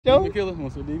Demon killer.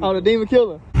 Oh, the demon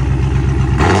killer.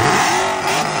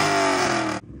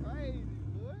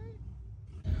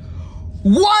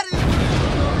 What is it's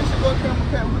your boy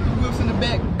CamaKat with the whips in the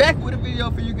back. Back with a video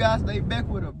for you guys today. Back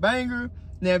with a banger.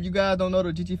 Now, if you guys don't know,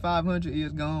 the GT500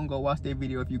 is gone. Go watch that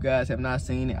video if you guys have not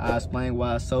seen it. I explain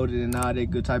why I sold it and all that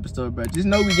good type of stuff, bro. Just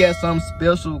know we got something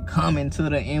special coming to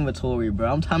the inventory,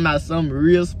 bro. I'm talking about something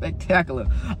real spectacular.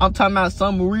 I'm talking about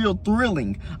something real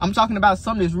thrilling. I'm talking about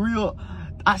something that's real.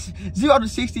 0 to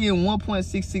 60 in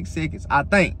 1.66 seconds, I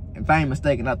think. If I ain't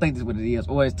mistaken, I think this is what it is.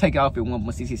 Or it's take it off in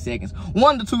 1.60 seconds.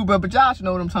 1 to 2, bro. But y'all should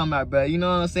know what I'm talking about, bro. You know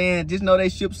what I'm saying? Just know they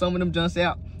ship some of them junks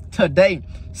out today.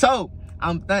 So,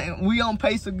 I'm thinking we on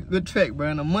pace a good track, bro.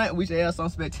 In a month, we should have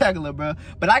something spectacular, bro.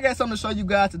 But I got something to show you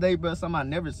guys today, bro. Something I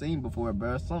never seen before,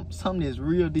 bro. Something that's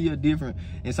real deal different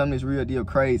and something that's real deal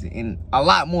crazy and a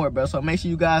lot more, bro. So make sure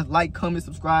you guys like, comment,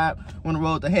 subscribe. On the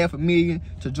road to 500,000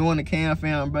 to join the Cam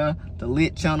fam, bro. The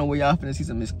lit channel where y'all finna see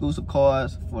some exclusive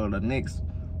cars for the next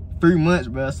 3 months,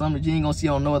 bro. Something you ain't gonna see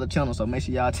on no other channel. So make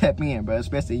sure y'all tap in, bro.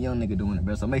 Especially a young nigga doing it,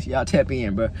 bro. So make sure y'all tap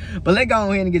in, bro. But let's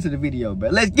go ahead and get to the video, bro.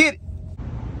 Let's get it.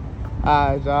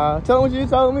 Alright, y'all. Tell me what you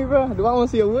told me, bro. Do I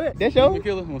want to see a what? That's your? Demon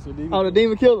killer. Oh, the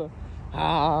demon killer.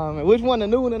 Man. Which one, the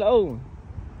new one or the old one?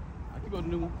 I can go to the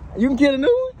new one. You can kill the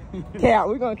new one? Yeah,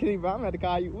 we're gonna kill you, bro. I'm gonna have to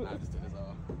call you. Nah, just that's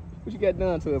all. What you got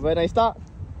done to it, bro? It ain't stopped?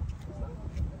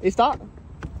 It stopped?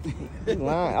 You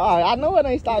lying. Alright, I know it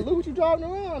ain't stopped. Look what you driving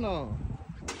around on.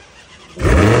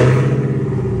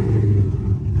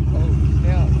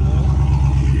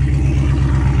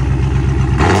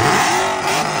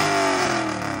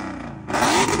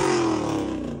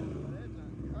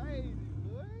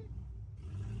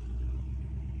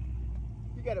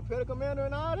 You got a pedal commander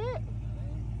and all that?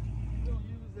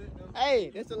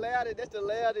 Hey, that's the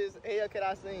loudest Hellcat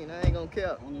I seen. I ain't gonna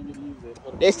care.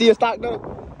 They still stock though?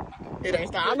 It ain't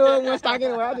stock. I know it wasn't stock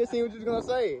anyway. I just seen what you was gonna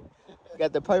say.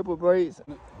 Got the purple brakes.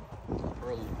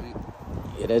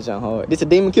 Yeah, that's John hard. This a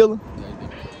demon killer?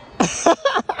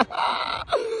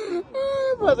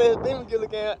 Bro said demon killer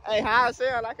can. Hey, how I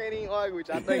sound, I can't even argue with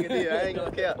you. I think it is. I ain't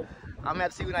gonna care. I'm gonna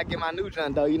have to see when I get my new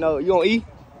John though. You know, you on E?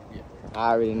 Yeah.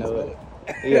 I already know it.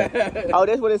 Yeah. Oh,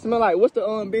 that's what it smell like. What's the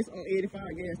best on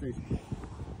 85 gas station?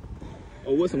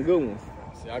 Or what's some good ones?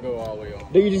 See, I go all the way on.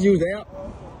 Do you just use the app?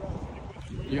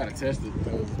 You gotta test it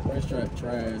because racetrack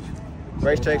trash.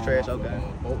 Racetrack trash, okay.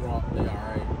 Boat Rock, they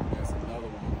alright. That's another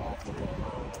one off of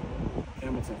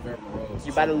Hamilton Federal Road.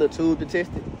 You buy the little tube to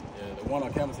test it? Yeah, the one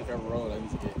on Hamilton Federal Road, I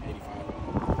used to get 85.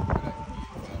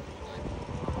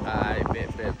 Alright,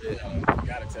 bet. You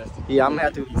gotta test it. Yeah, I'm gonna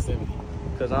have to. 70.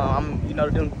 Cause I'm, you know,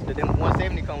 the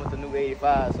 170 come with the new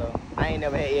 85, so I ain't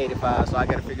never had E85, so I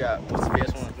gotta figure out what's the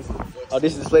best one. This is the flex. Oh,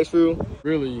 this is the flex fuel?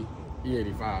 Really,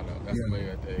 E85 though. That's the way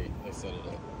that they set it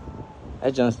up.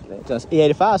 That just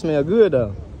E85 smell good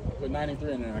though. Put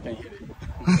 93 in there, I can't hit it.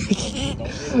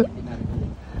 Don't feel it, put 93.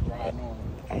 Ride on.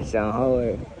 That sound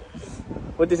hard.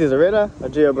 What this is, a red eye or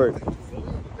jailbird?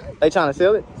 They trying to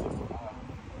sell it?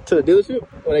 To the dealership?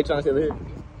 Or they trying to sell it here?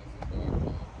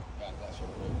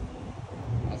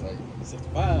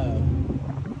 65.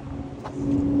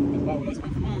 That's for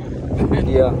mine.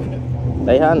 Yeah.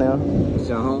 They high now. It's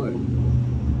hard.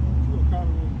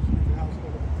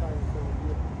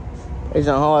 It's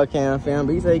hard, Cam fam.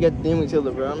 But you say you got the demon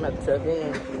killer, bro. I'm gonna have to tap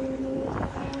in.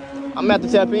 I'm gonna have to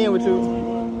tap in with you.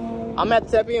 I'm gonna have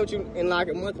to tap in with you in like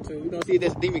a month or two. We're gonna see if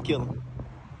that's demon killer.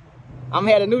 I'm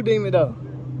gonna have a new demon though.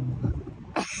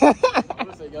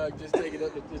 Just take it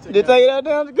up. Just take it up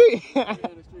down the street.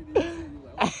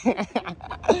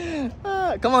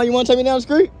 Come on, you want to take me down the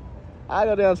street? I'll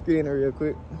go down the street in there real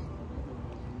quick.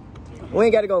 We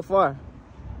ain't got to go far.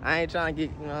 I ain't trying to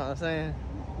get, you know what I'm saying?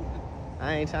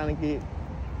 I ain't trying to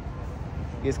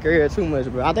get scared too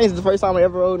much, bro. I think it's the first time I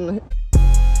ever rode in the...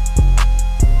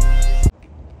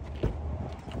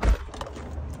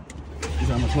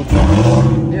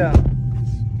 Yeah.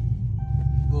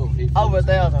 Over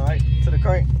 1,000, right? To the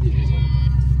crank.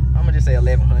 I'm gonna just say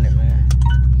 1,100, man.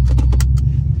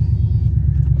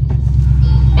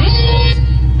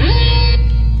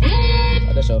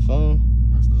 Oh, that's your phone?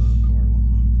 That's the car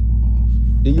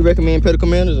one. Do you recommend pedal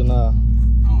commanders or nah? I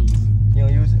don't use it. You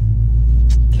don't use it?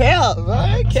 Cal, bro.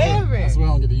 Kevin. I swear I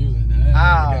don't get to use it.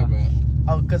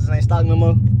 Oh, because it ain't stock no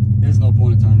more? There's no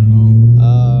point in turning it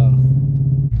on.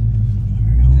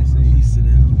 Let's see. You sit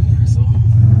down there, so.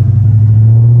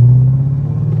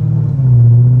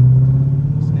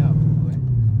 Snap, boy.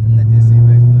 Let this sit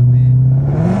back a little bit.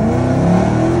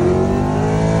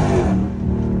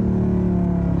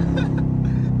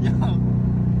 Yo,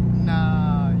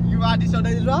 nah. You ride this your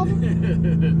daily driver?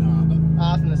 Nah. I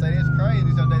was gonna say, this crazy.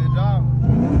 This your daily driver.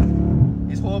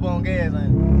 It's horrible. turbo on gas, ain't it?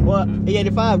 Well,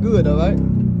 E85 good though, right?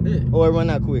 Yeah. Or it run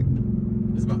out quick?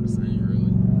 It's about the same,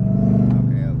 really.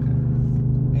 Okay, okay.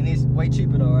 And it's way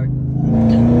cheaper though, right?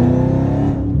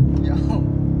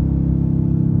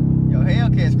 Yo,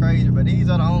 Hellcat's crazy, but these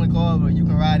are the only cars where you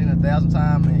can ride in 1,000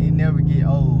 times and it never get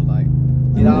old. Like,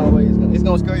 it always, it's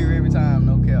gonna scare you every time,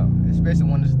 no cap. Especially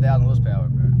when it's 1,000 horsepower,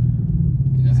 bro.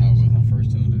 Yeah, that's how it was when I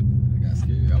first tuned it. I got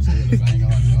scared. I was scared of it. I ain't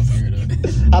gonna lie, I was scared of it.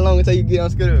 How long until you get on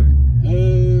scared of it?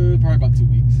 Probably about 2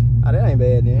 weeks. Oh, that ain't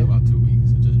bad then. About 2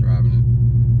 weeks of just driving it.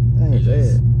 That ain't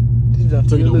bad. This done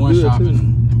Took it to one shop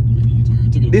and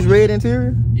this red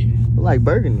interior? Yeah. Like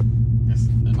burgundy. Yes,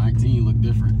 the 19 looked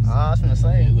different. Oh, I was gonna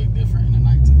say. It looked different in the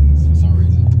 19s for some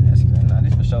reason. That's good. Nah,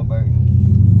 this for sure burgundy.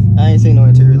 I ain't seen no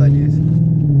interior like this.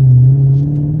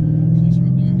 It's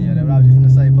right there. Yeah, that's what I was just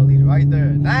gonna say. Police right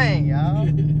there. Dang, y'all.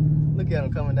 Look at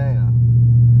them coming down.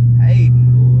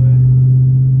 Hating, boy.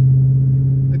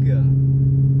 Look at them.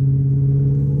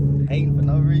 Hating for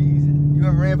no reason. You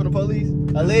ever ran for the police?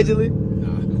 Allegedly?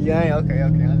 Nah. You ain't? Okay, okay.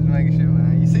 I'm just making sure,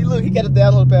 man. You see, look, he got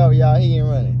 1,000 horsepower, y'all. He ain't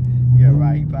running. Yeah,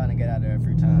 right. He probably get out there a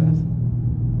few times.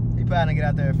 He probably get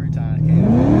out there a few times.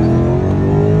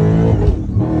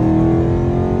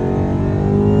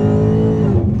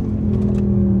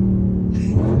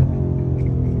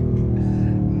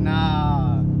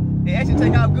 Nah. It actually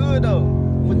take out good, though.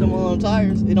 With them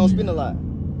tires, it don't spin a lot.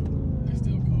 They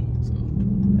still cold, so.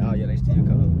 Oh, yeah, they still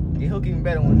cold. It hook even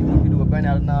better when you do a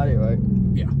burnout and all that, right?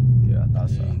 Yeah. Yeah, I thought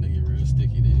so. They get real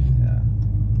sticky then. Yeah.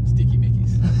 Sticky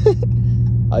Mickeys.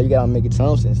 Oh, you gotta make it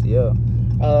Thompsons, yeah.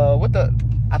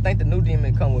 I think the new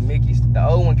Demon come with Mickey's. The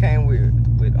old one came with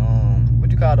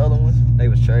what you call the other ones? They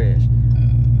was trash.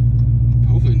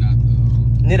 Hopefully not the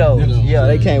Nittos. Yeah,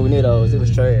 they came with Nittos. It was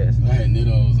trash. I had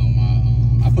Nittos on my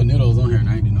I put Nittos on here and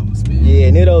I ain't do no spin. Yeah,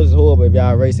 Nittos is horrible if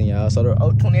y'all racing, y'all. So the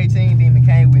 2018 Demon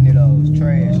came with Nittos.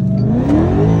 Trash.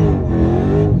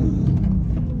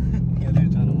 Yeah, they're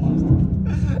trying to monster.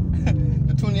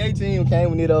 The 2018 came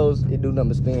with Nittos. It do nothing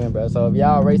but spin, bro. So if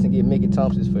y'all racing, get Mickey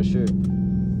Thompsons for sure.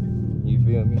 You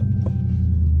feel me?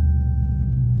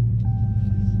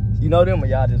 You know them or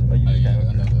y'all just? Or you just Yeah, I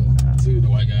know the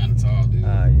white guy and the tall dude.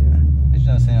 Ah, yeah. This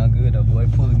doesn't sound good though, boy.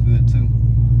 Pulling good too.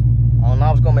 I don't know.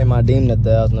 I was gonna make my Demon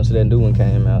 1,000 until that new one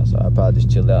came out, so I probably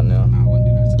just chill out now. Nah, I wouldn't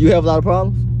do that. You have a lot of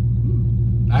problems?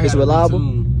 It's reliable?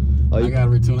 Oh, I got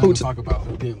to retune. I Who can talk about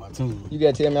who did my tune. You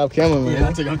gotta tell me off camera, man. Yeah,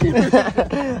 I took on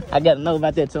camera. I gotta know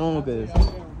about that tune, cause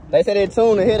they say that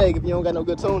tune a headache if you don't got no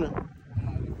good tuner. The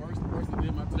person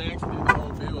did my tune. They actually did the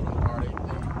whole build on the car. They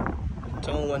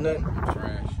Tune wasn't nothing.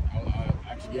 trash. I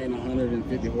actually gained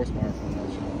 150 horsepower from that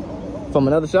shit. From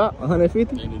another shop,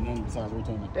 150? They did nothing besides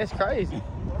retuning. That's crazy.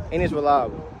 And it's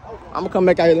reliable. I'm gonna come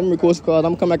back out here. Let me record some cars.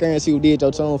 I'm gonna come back here and see who did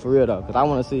your tune for real though, cause I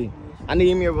wanna see. I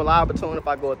need me a reliable tune if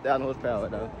I go 1,000 horsepower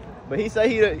though. But he say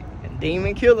he the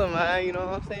demon killer, man. You know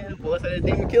what I'm saying? Boy said that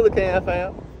demon killer can't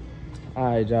found. All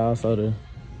right, y'all. So the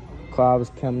car I was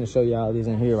coming to show y'all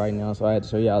isn't here right now, so I had to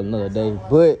show y'all another day.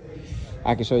 But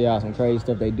I can show y'all some crazy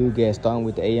stuff they do get started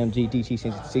with the AMG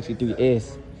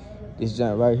GT63S. This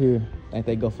junk right here, I think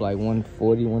they go for like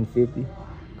 140, 150.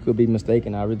 Could be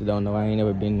mistaken. I really don't know. I ain't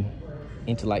never been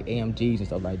into like AMGs and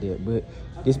stuff like that. But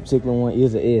this particular one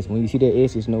is a S. When you see that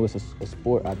S, you know it's a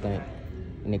sport, I think.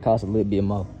 And it costs a little bit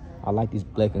more. I like this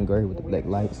black and gray with the black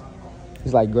lights.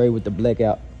 It's like gray with the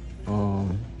blackout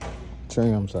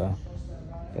trim, so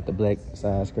got the black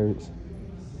side skirts.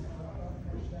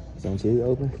 Is the interior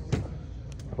open?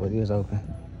 Oh, it is open.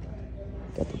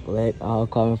 Got the black all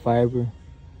carbon fiber.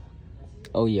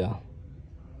 Oh yeah.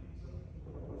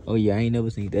 Oh yeah, I ain't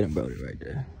never seen that embroidery right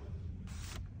there.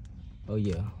 Oh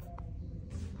yeah.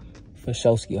 For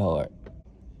Showski hard.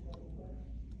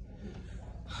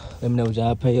 Let me know what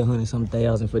y'all pay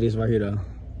 100-something for this right here though.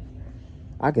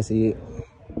 I can see it.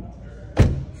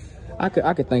 I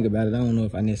could think about it. I don't know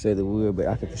if I necessarily would, but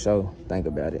I could for sure think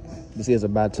about it. This is a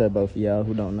bi-turbo for y'all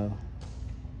who don't know.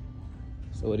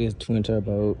 So it is twin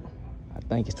turbo. I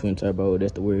think it's twin turbo.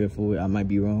 That's the word for it. I might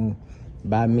be wrong.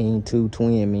 Bi mean two,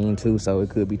 twin mean two, so it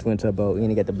could be twin turbo.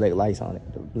 And it got the black lights on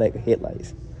it, the black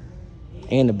headlights,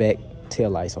 and the back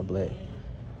tail lights are black.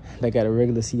 They got a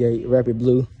regular C8 Rapid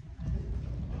Blue.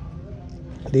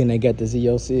 Then they got the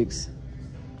Z06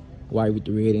 white with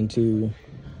the red interior.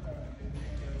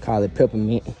 Call it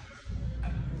peppermint.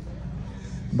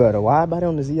 But a wide body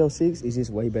on the Z06 is just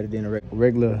way better than a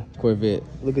regular Corvette.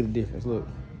 Look at the difference, look.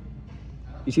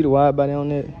 You see the wide body on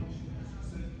that?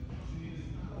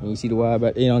 And you see the wide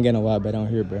body, it don't get no wide body on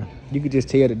here, bro. You could just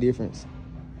tell the difference.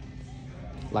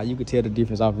 Like you could tell the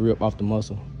difference off rip, off the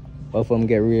muscle. Both of them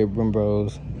got red brim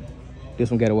bros. This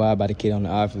one got a wide body kit on the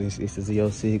obviously. It's the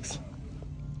Z06.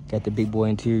 Got the big boy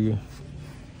interior.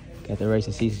 Got the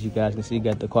racing seats, as you guys can see.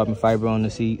 Got the carbon fiber on the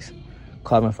seats.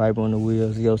 Carbon fiber on the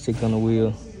wheels. Z06 on the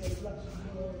wheel.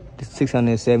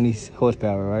 670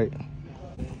 horsepower, right?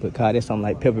 But God, that's something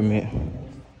like peppermint.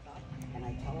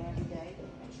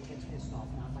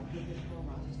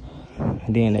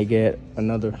 And then they get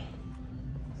another.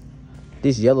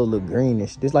 This yellow look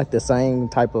greenish. This like the same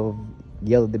type of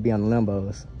yellow that be on the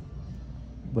Lambos,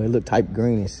 but it look type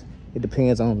greenish. It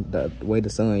depends on the way the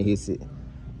sun hits it.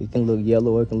 It can look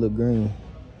yellow or it can look green.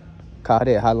 Call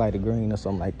that highlighted green or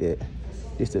something like that.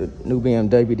 This the new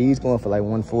BMW. These going for like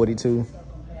 142,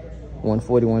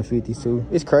 140, 152.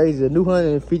 It's crazy. The new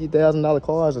 $150,000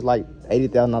 cars is like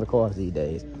 $80,000 cars these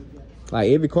days. Like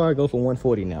every car go for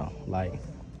 140 now. Like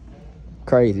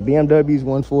crazy. BMWs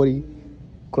 140,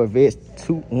 Corvettes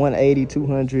 180,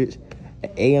 200,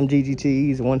 AMG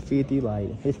GTs 150. Like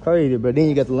it's crazy. But then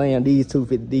you got the Lamb. These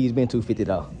 250. These been 250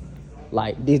 though.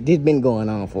 Like this been going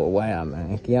on for a while,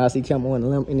 man. Can y'all see Camo in the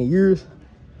Lamb in the years?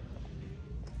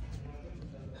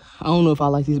 I don't know if I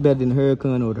like this better than the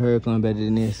Huracan or the Huracan better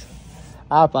than this.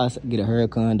 I'll probably get a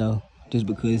Huracan though, just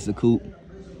because it's a coupe.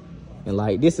 And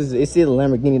like it's still a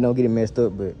Lamborghini, don't get it messed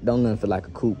up, but don't nothing feel like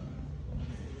a coupe.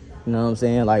 You know what I'm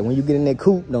saying? Like when you get in that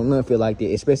coupe, don't nothing feel like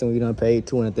that, especially when you done paid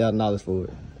 $200,000 for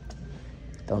it.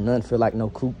 Don't nothing feel like no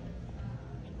coupe.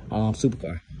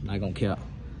 Supercar, not gonna count.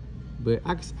 But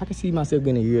I can see myself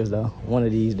getting years though, one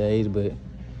of these days. But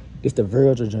it's the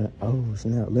Virgil joint. Oh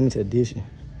snap, limited edition.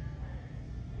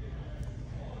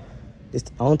 It's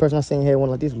the only person I seen had one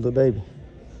like this was Lil Baby.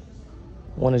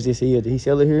 One is this here. Did he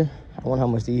sell it here? I wonder how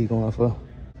much these going for.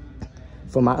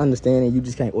 From my understanding, you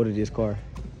just can't order this car.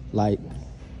 Like,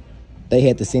 they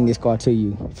had to send this car to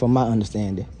you, from my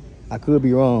understanding. I could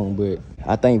be wrong, but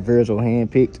I think Virgil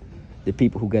handpicked the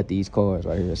people who got these cars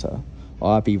right here. So,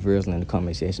 RP Virgil in the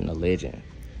comment section, a legend.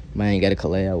 Man, got a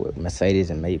collab with Mercedes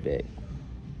and Maybach.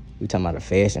 We talking about a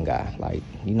fashion guy. Like,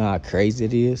 you know how crazy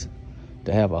it is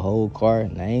to have a whole car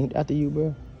named after you,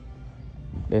 bro?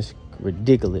 That's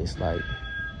ridiculous. Like,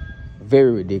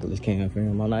 very ridiculous, Cam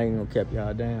fam. I'm not even gonna cap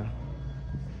y'all down.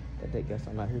 But they got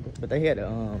something out here. But they had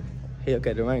a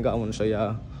Hellcat Durango I want to show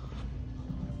y'all.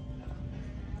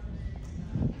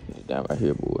 It's down right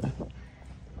here, boy.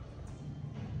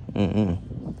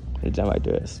 It's down right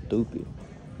there. That's stupid.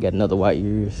 Got another white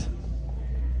ears.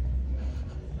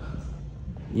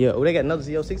 Yeah, oh, they got another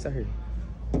Z06 out here.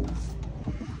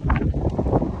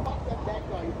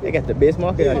 They got the best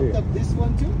market out here. This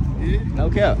one too? Yeah.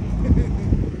 No cap.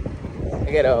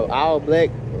 They got a all black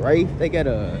Wraith. They got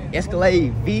a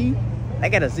Escalade V. They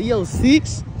got a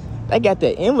Z06. They got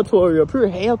the inventory up here.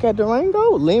 Hellcat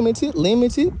Durango. Limited.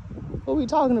 What we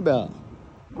talking about?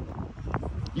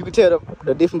 You can tell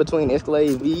the difference between the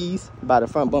Escalade V's by the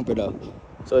front bumper though.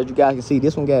 So as you guys can see,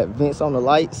 this one got vents on the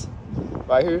lights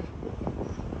right here.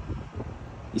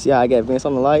 You see how I got vents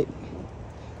on the light?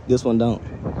 This one don't.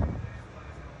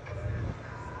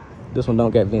 This one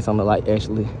don't got vents on the light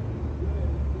actually.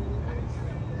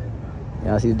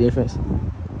 Y'all see the difference?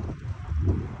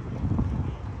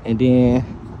 And then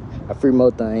a few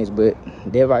more things, but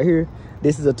that right here,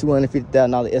 this is a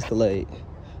 $250,000 Escalade.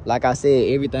 Like I said,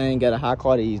 everything got a high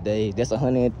car these days. That's a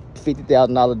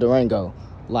 $150,000 Durango.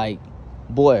 Like,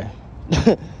 boy,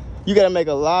 you gotta make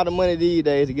a lot of money these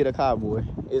days to get a car, boy.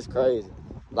 It's crazy.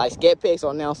 Like, scat packs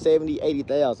are now $70,000,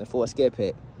 $80,000 for a scat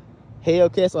pack.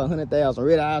 Hellcats are $100,000.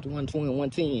 Red Eyes 120,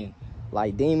 110.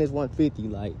 Like, Demons 150.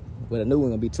 Like, but a new one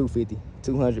gonna be 250,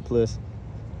 200 plus.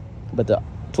 But the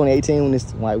 2018 one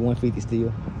is like 150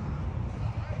 still.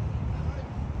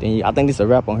 Then I think this is a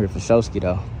wrap on here for Showski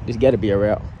though. This gotta be a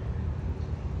wrap.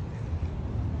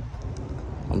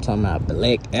 I'm talking about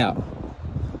blacked out.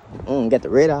 Got the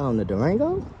red eye on the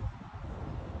Durango.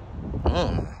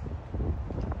 How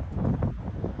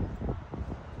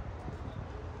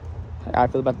I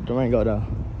feel about the Durango though.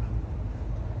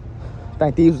 I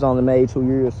think these was only made 2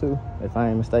 years too, if I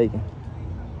ain't mistaken.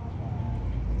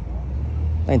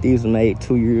 I think these were made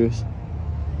 2 years.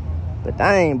 But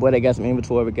dang, boy, they got some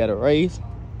inventory. We got a race.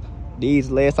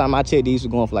 These, last time I checked, these were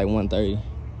going for like 130.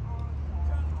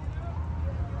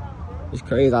 It's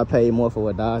crazy. I paid more for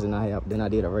a Dodge than I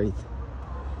did a Wraith.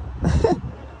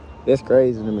 That's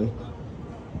crazy to me.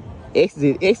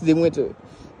 Exodus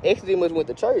must went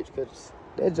to church because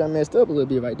that junk messed up a little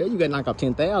bit right there. You got to knock off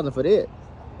 10,000 for that.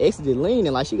 Exodus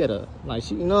leaning like she got a, like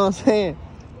she, you know what I'm saying?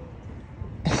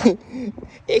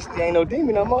 Exodus ain't no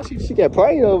demon no more. She got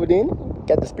prayed over, didn't it?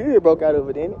 Got the spirit broke out of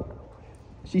it, didn't it?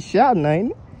 She shouting,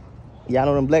 ain't it? Y'all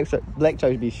know them black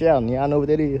church be shouting. Y'all know what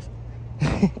that is.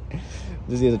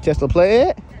 This is a Tesla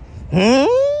Plaid.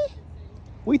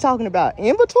 We talking about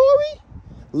inventory?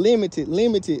 Limited.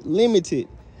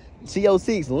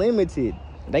 CO6, limited.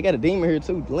 They got a demon here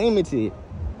too, limited.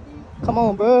 Come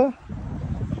on, bro.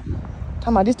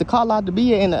 Talking about this the call out to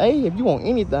be in the A if you want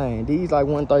anything. These like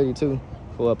 132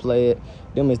 for a plaid.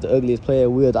 Them is the ugliest plaid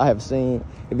wheels I have seen.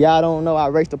 If y'all don't know, I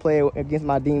raced a plaid against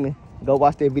my demon. Go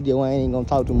watch that video. I ain't gonna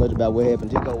talk too much about what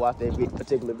happened. Just go watch that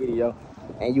particular video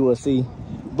and you will see.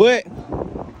 But,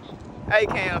 hey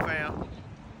Cam fam.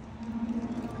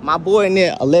 My boy in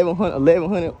there,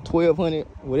 1100, 1200,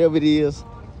 whatever it is,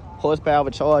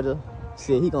 horsepower charger,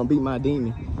 said he gonna beat my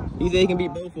demon. He said he can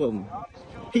beat both of them.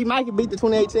 He might can beat the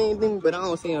 2018 demon, but I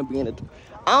don't see him being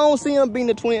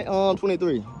the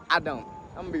 23. I don't.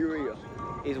 I'm gonna be real.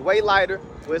 It's way lighter.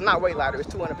 Well, it's not way lighter.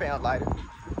 It's 200 pounds lighter.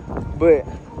 But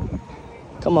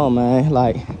come on, man.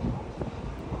 Like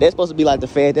that's supposed to be like the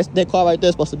fast. That car right there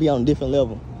is supposed to be on a different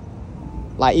level.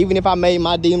 Like even if I made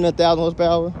my demon 1,000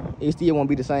 horsepower, it still won't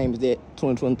be the same as that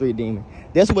 2023 demon.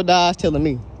 That's what Dodge telling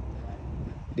me.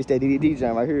 This that DDD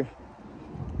jam right here.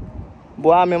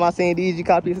 Boy, I remember I seen DG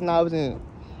copies and I was in.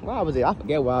 Where was it? I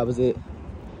forget where I was at.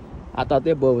 I thought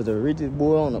that boy was the richest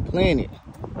boy on the planet.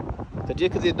 Cause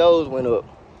just cause his doors went up.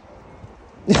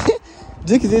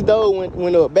 Just cause his door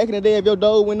went up. Back in the day, if your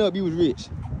door went up, you was rich.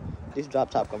 This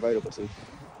drop top convertible too.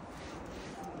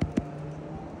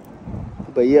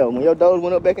 But yeah, when your doors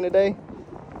went up back in the day,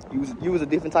 you was a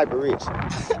different type of rich.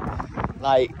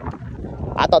 Like,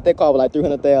 I thought that car was like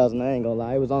 300,000. I ain't gonna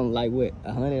lie, it was on like what,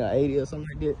 180 or something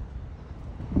like that.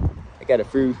 I got a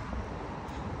few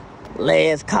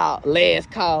last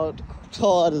call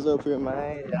chargers up here,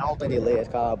 man. I don't think they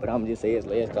last call, but I'm just saying it's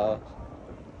last call.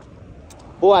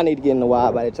 Boy, I need to get in the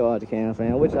wide by the charger cam,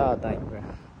 fam. What y'all think, bro?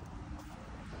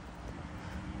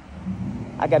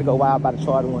 I gotta go wild by the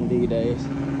charger one of these days.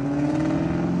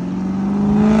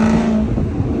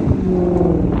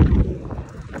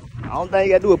 I don't think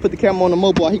you gotta do is put the camera on the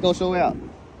mobile, he gonna show out.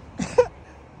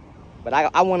 But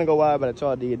I wanna go wild by the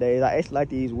charger these days. I actually like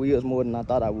these wheels more than I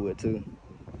thought I would too.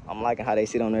 I'm liking how they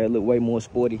sit on there, look way more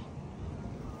sporty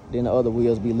than the other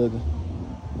wheels be looking.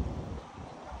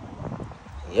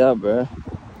 Yeah, bro.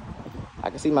 I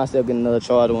can see myself getting another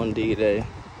charger one of these days.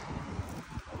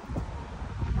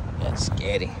 That's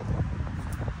scary.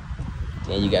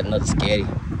 Then you got another scary.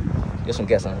 This one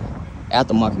got some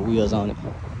aftermarket wheels on it.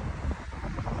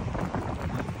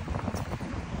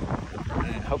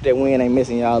 Man, hope that wind ain't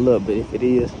messing y'all up, but if it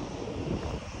is,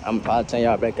 I'm probably turn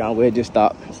y'all back on where it just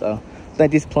stopped. So I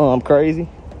think this plum crazy.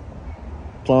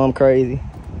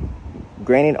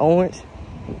 Granite orange,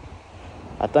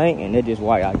 I think, and they're just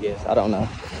white, I guess. I don't know.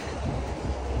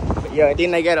 But yeah, and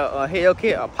then they got a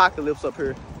Hellcat Apocalypse up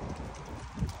here.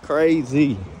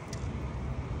 Crazy.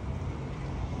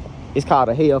 It's called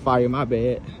a Hellfire, my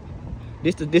bad.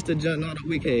 This the junk not a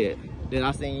week head that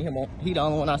I seen him on. He the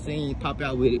only one I seen pop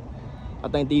out with it. I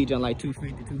think these junk like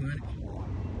 250,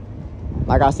 200.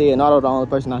 Like I said, not the only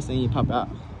person I seen pop out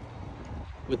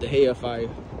with the Hellfire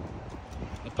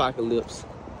Apocalypse.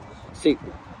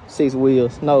 Six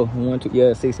wheels. No, 1, 2,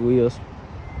 yeah, 6 wheels.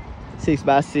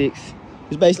 6x6.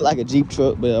 It's basically like a Jeep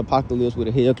truck, but Apocalypse with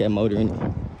a Hellcat motor in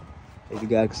it. As you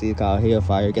guys can see, it's called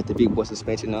Hellfire. Got the big boy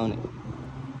suspension on it.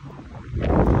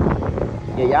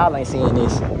 Yeah, y'all ain't seeing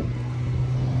this.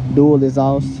 Dual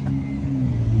exhaust.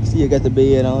 See, it got the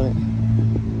bed on it.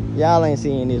 Y'all ain't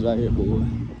seeing this right here, boy.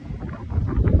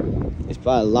 It's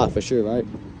probably locked for sure, right?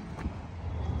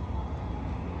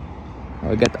 Oh,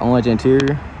 we got the orange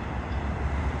interior.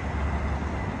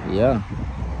 Yeah.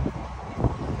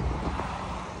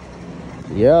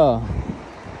 Yeah.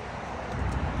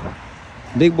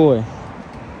 Big boy.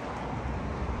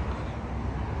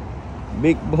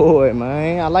 Big boy,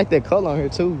 man. I like that color on here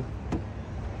too.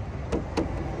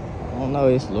 I don't know,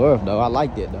 it's rough though. I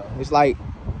like that though. It's like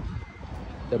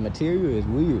the material is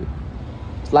weird.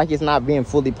 It's like it's not being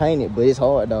fully painted, but it's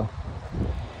hard though.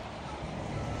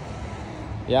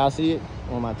 Y'all see it?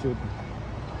 Or am I tripping?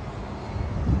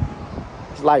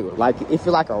 It's like it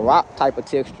feel like a rock type of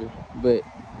texture, but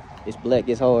it's black,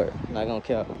 it's hard. Not gonna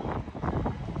count.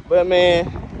 But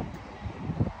man,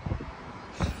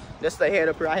 let's stay head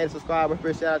up here. I had a subscriber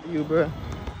here. Shout out to you, bro.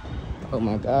 Oh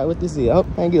my God, what this is? I hope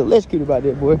I ain't get electrocuted about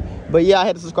that, boy. But yeah, I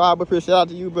had a subscriber here. Shout out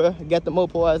to you, bro. Got the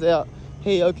Mopars out.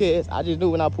 Hey, okay. I just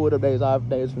knew when I pulled up, they was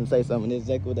gonna say something. That's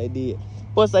exactly what they did.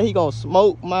 Boy say he gonna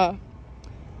smoke my.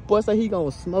 Boy say he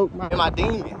gonna smoke my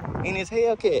demon in his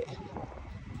Hellcat.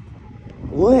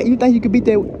 What? You think you could beat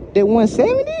that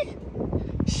 170?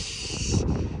 Shh.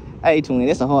 Hey, twin,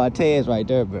 that's a hard task right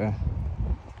there, bro.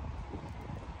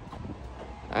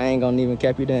 I ain't gonna even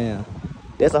cap you down.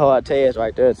 That's a hard task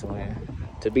right there, twin.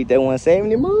 To beat that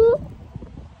 170 move.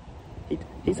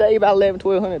 He say about 1,100,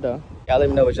 1,200 though. Y'all let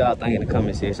me know what y'all think in the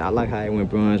comment section. I like how it went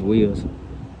bronze wheels.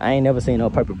 I ain't never seen no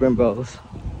purple Brembos.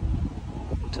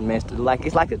 Like,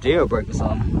 it's like a jailbreak or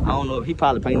something. I don't know if he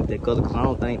probably painted that color, because I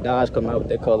don't think Dodge come out with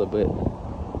that color, but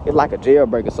it's like a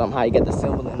jailbreak or something. How you got the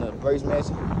symbol in the brace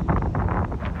matching.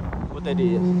 What that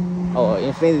is? Oh,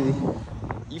 Infinity.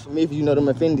 You from me if you know them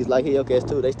Infinities like Hellcats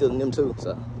too. They still in them too,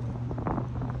 so.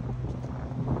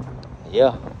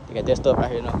 Yeah, they got that stuff right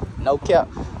here, no cap.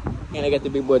 And they got the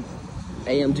big boy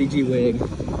AMG G-Wagon.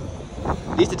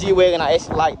 This the G-Wagon I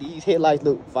actually like. These headlights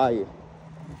look fire.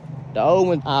 The old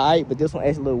one, alright, but this one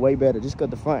actually look way better just because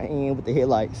the front end with the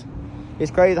headlights. It's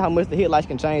crazy how much the headlights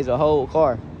can change a whole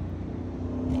car.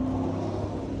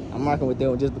 I'm rocking with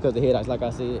them just because of the headlights, like I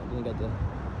said.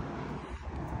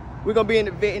 We're gonna be in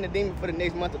the vet in the Demon for the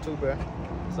next month or two, bro.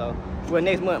 So, well,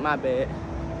 next month, my bad.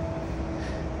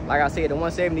 Like I said, the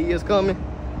 170 is coming.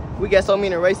 We got so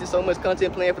many races, so much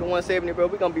content planned for the 170, bro.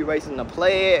 We're gonna be racing the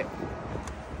Plaid.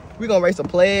 We're gonna race a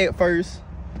Plaid first.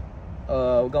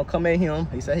 We're gonna come at him.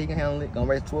 He said he can handle it. Gonna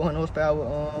race 1200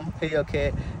 horsepower with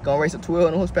Hellcat. Gonna race a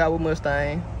 1200 horsepower with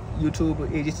Mustang. YouTuber,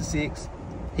 E66.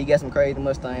 He got some crazy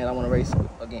Mustang I wanna race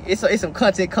again. It's some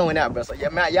content coming out, bro. So yeah,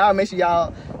 man, y'all make sure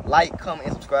y'all like, comment,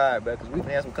 and subscribe, bro. Cause we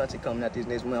finna have some content coming out this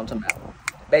next month. I'm talking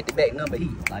about back-to-back number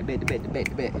heat. Like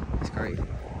back-to-back. It's crazy.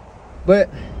 But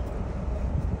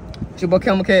it's your boy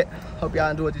CamaKat. Hope y'all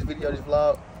enjoyed this video, this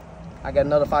vlog. I got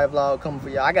another 5 vlog coming for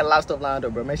y'all. I got a lot of stuff lined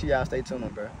up, bro. Make sure y'all stay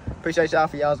tuned, bro. Appreciate y'all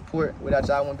for y'all support. Without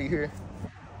y'all, I wouldn't be here.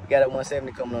 We got that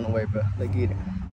 170 coming on the way, bro. Let's get it.